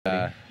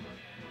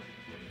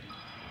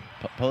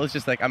Polo's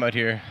just like, I'm out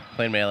here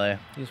playing melee.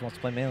 He just wants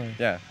to play melee.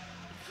 Yeah.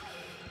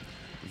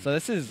 So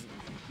this is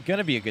going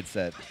to be a good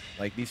set.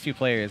 Like, these two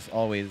players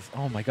always...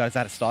 Oh my god, is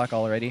that a stock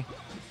already?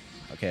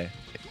 Okay.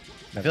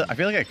 I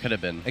feel like it could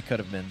have been. It could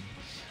have been.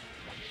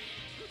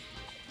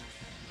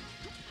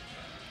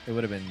 It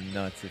would have been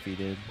nuts if he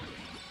did.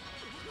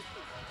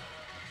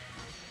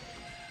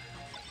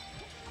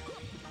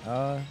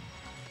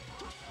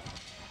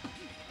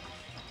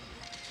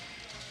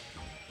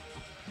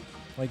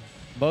 Like,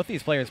 both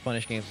these players'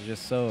 punish games are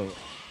just so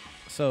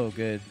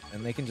good,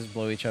 and they can just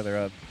blow each other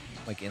up,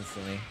 like,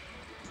 instantly.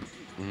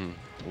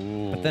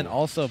 But then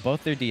also,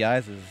 both their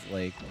DIs is,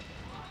 like,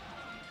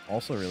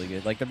 also really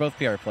good. Like, they're both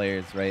PR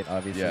players, right,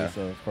 obviously,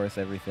 so of course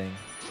everything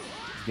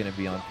is going to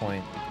be on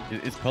point.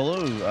 Is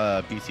Polo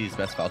BC's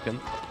best Falcon?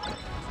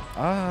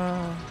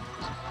 I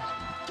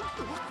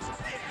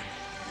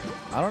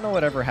don't know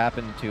whatever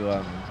happened to,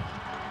 what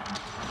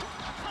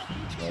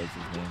was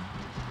his name?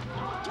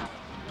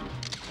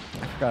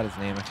 I forgot his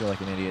name. I feel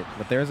like an idiot.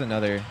 But there's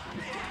another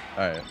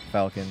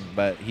Falcon,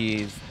 but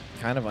he's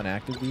kind of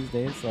inactive these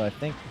days, so I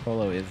think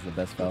Polo is the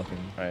best Falcon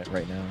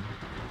right now.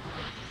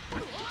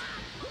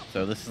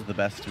 So this is the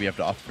best we have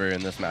to offer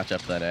in this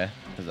matchup then, eh?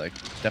 It's like,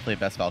 definitely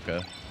best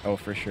Falco. Oh,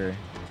 for sure.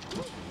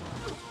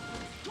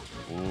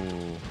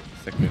 Ooh,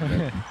 sick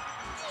movement.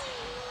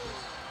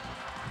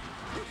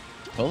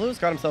 Polo's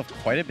got himself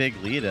quite a big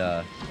lead.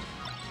 Yeah,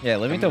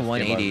 living to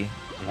 180.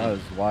 That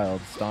was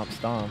wild. Stomp,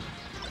 stomp.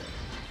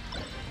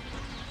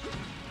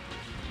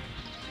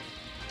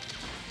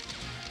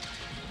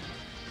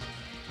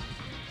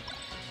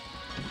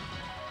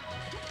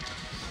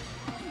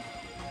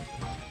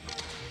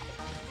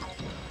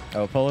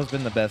 Oh, Polo's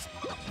been the best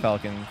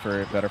Falcon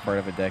for a better part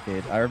of a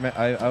decade. I don't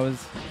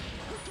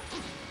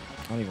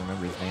even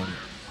remember his name.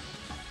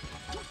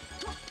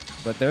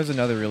 But there's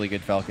another really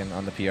good Falcon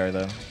on the PR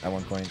though, at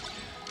one point.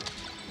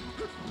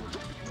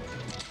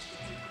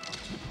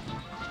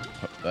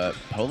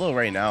 Polo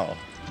right now,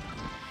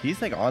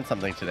 he's like on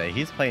something today.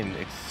 He's playing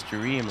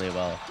extremely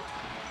well.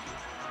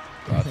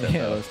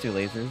 Yeah, those two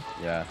lasers.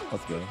 Yeah.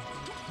 Let's go.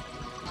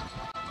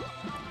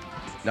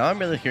 Now I'm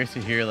really curious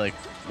to hear like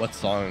what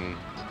song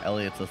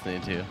Elliot's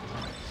listening to.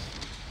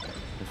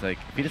 It's like,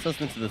 if he just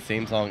listens to the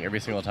same song every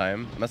single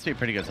time, it must be a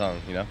pretty good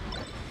song, you know?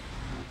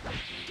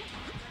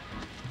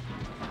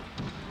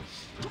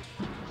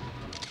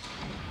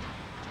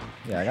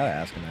 Yeah, I gotta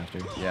ask him after.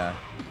 Yeah.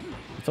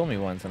 He told me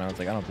once, and I was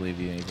like, I don't believe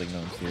you. And he's like, no,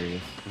 I'm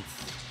serious.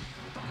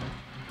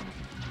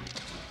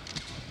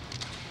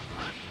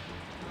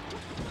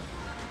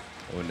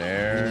 Oh,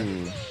 there.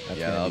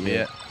 Yeah, that'll be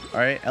it. All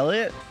right,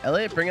 Elliot,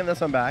 bringing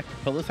this one back.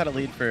 Polo's had a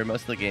lead for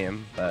most of the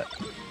game, but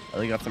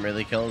Elliot got some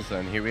early kills,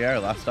 and here we are,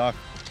 last stock.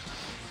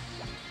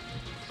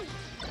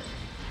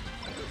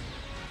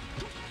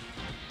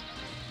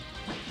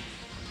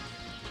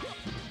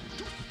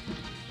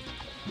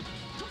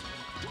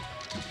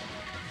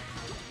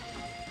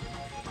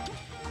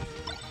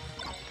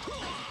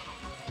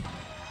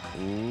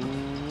 Ooh,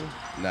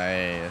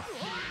 nice.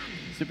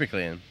 Super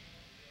clean.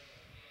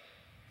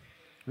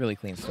 Really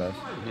clean stuff.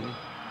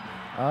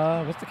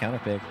 What's the counter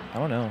pick? I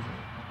don't know.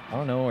 I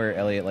don't know where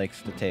Elliot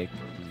likes to take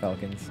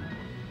Falcons.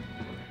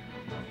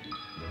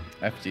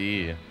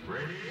 FD.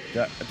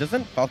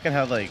 Doesn't Falcon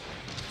have like,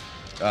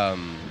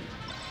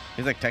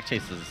 he's like tech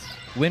chases.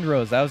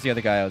 Windrose, that was the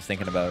other guy I was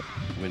thinking about.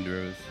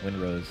 Windrose.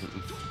 Windrose.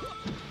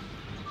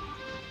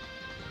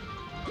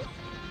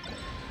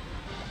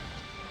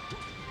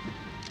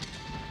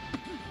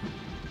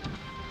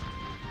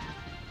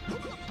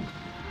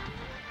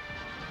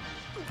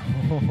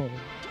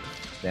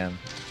 Damn.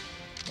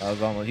 I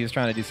was almost, he was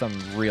trying to do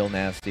something real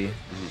nasty.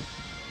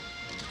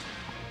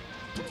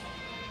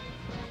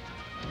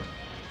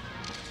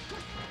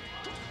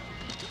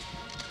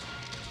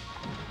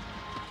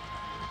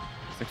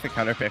 Looks like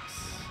counter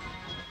picks.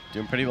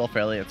 Doing pretty well for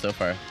Elliot so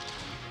far.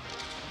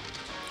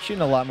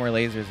 Shooting a lot more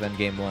lasers than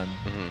game one.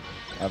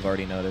 I've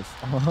already noticed.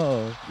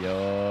 Oh.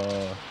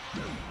 Yo.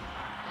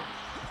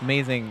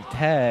 Amazing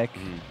tech.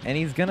 And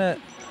he's gonna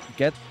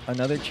get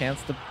another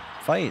chance to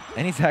fight.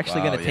 And he's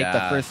actually gonna take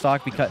the first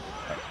stock because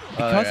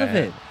of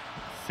it.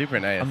 Super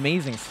nice.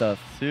 Amazing stuff.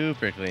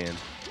 Super clean.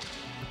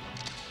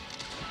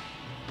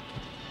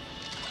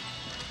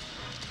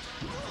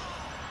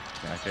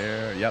 Back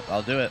air. Yep,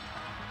 I'll do it.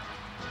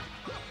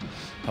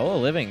 Polo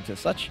living to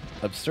such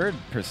absurd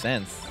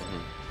percents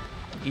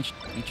each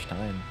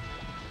time.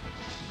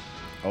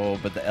 Oh,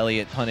 but the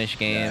Elliot punish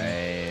game.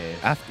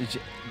 Nice. After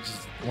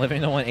just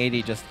living to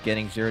 180, just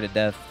getting 0 to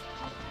death.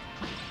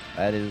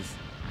 That is...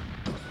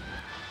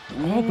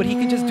 Oh, but he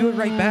can just do it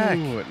right back.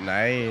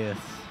 Nice.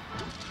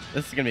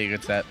 This is going to be a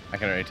good set. I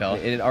can already tell.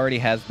 It already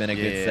has been a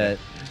good set.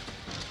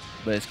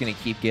 But it's going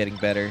to keep getting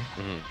better.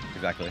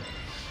 Exactly.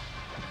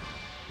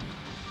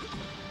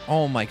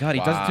 Oh my god,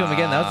 he does it to him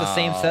again. That was the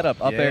same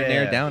setup. Up air,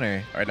 nair, down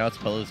air. All right, now it's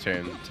Polo's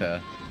turn to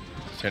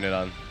turn it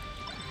on.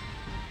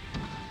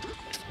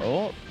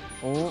 Oh.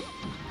 Oh.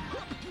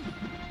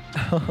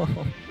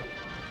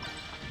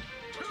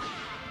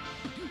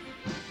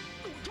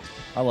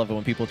 I love it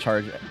when people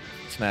charge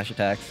smash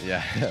attacks.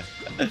 Yeah.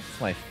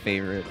 It's my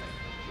favorite.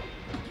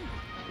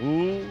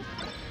 Ooh.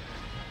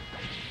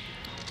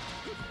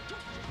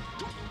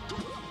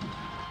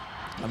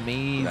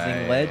 Amazing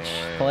Nice. ledge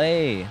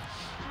play.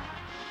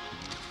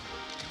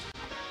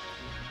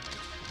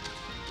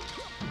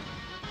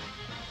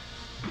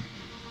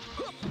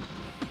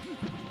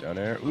 Down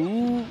there.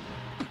 Ooh.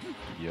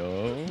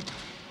 Yo.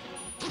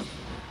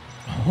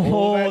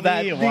 Oh,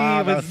 that knee. knee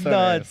Wow, that was was so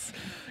nuts.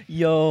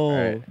 Yo. All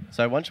right.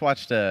 So I once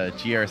watched a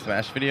GR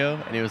Smash video,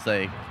 and it was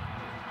like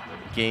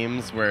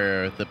games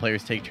where the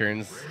players take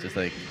turns just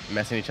like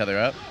messing each other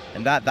up,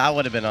 and that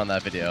would have been on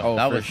that video. Oh,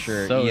 that for was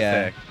sure. so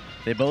Yeah. sick.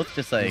 They both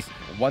just like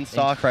Just one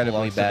stock incredibly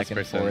belongs to back this and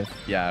person. forth.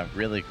 Yeah,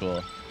 really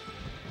cool.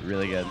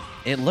 Really good.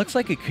 It looks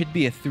like it could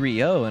be a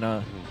 3-0,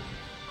 and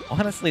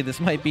honestly, this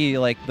might be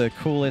like the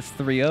coolest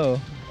 3-0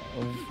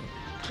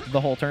 of the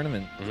whole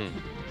tournament.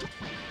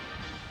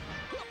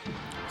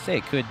 Say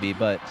it could be,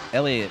 but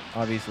Elliot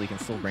obviously can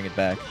still bring it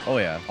back. Oh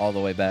yeah, All the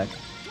way back.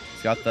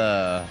 he's got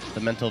the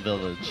mental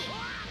village.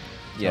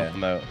 To Yeah. help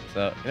them out.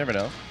 So you never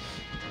know.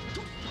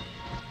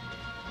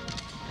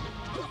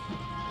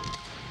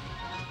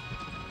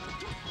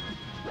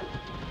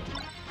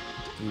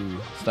 Ooh,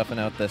 stuffing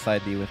out the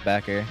side B with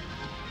back air.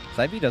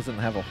 Side B doesn't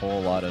have a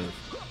whole lot of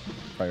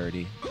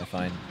priority, I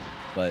find,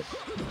 but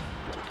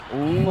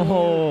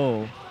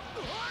oh,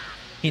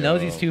 he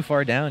knows he's Yo. too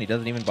far down. He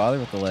doesn't even bother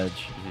with the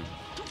ledge.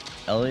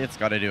 Elliot's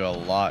got to do a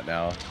lot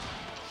now.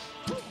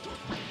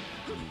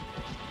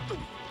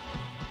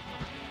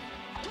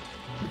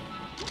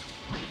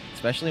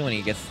 Especially when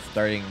he gets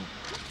starting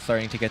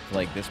to get to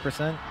like this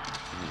percent.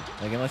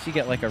 Like unless you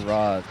get like a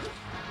raw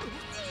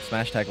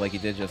smash tag like he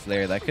did just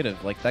there, that could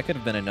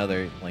have been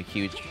another like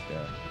huge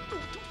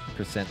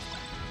percent.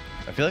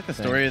 I feel like the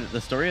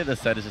story of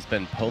this set has just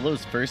been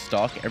Polo's first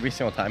stock every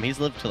single time. He's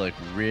lived to like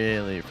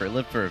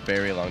lived for a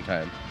very long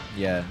time.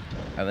 Yeah.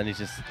 And then he's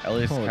just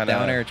Elliot's kind of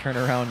down air, turn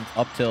around,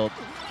 up tilt.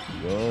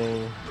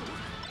 Whoa.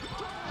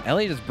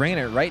 Elliot just bringing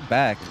it right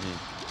back.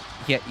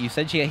 Yeah, you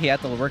said he had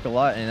to work a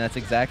lot, and that's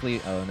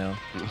exactly. Oh no,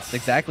 that's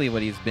exactly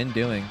what he's been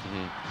doing.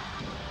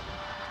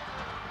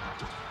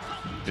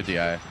 Good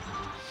DI.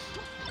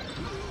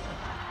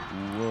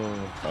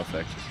 Whoa.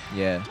 Perfect.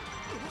 Yeah.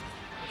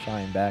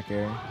 Shine back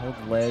air, hold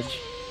the ledge,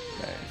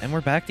 Nice. and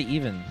we're back to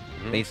even,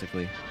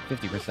 basically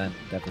 50%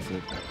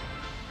 deficit.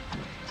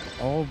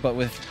 Oh, but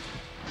with.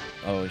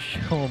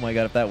 Oh my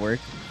god, if that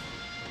worked.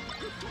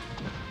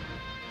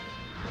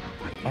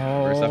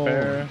 Oh. First up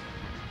air.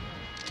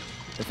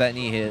 If that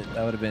knee hit,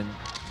 that would have been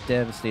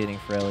devastating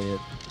for Elliot.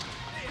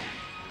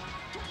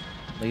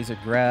 Laser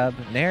grab.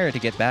 Nair to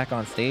get back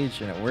on stage,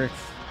 and it works.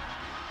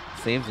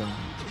 Saves him.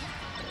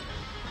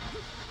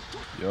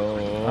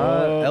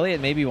 Yo. Elliot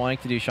may be wanting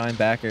to do shine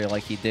backer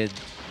like he did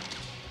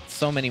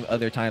so many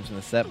other times in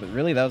the set, but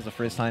really that was the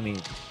first time he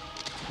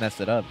messed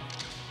it up.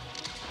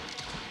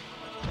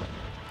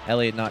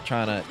 Elliot not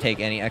trying to take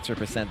any extra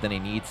percent than he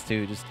needs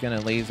to. Just going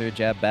to laser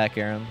jab back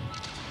air him.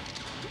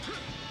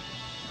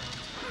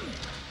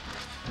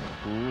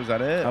 Ooh, is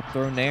that it? Up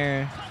throw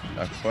nair.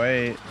 Not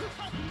quite.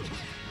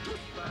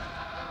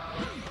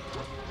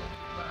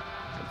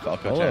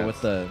 Falco Polo chance.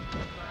 with the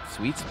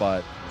sweet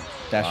spot.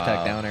 Dash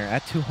tag down air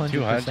at 200%.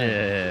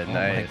 200. Oh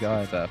Nice. my Good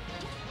god. stuff.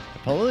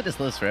 Polo just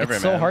lives forever,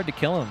 It's man. so hard to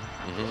kill him.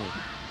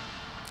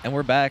 And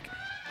we're back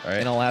All right.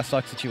 in a last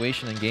stock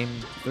situation in game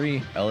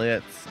 3.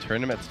 Elliot's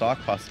tournament stock,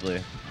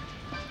 possibly.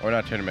 Or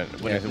not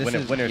tournament. Winner, this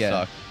is- winner yeah.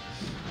 stock.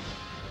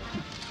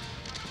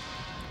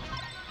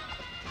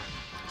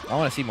 I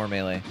want to see more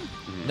melee.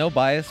 No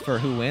bias for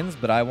who wins,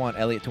 but I want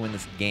Elliot to win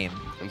this game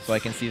so I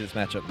can see this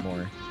matchup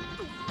more.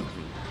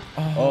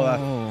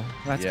 Oh,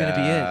 that's going to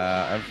be it.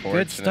 Yeah, unfortunate.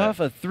 Good stuff.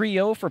 A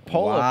 3-0 for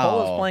Polo. Wow.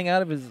 Polo's playing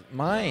out of his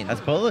mind.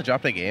 Has Polo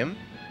dropped a game?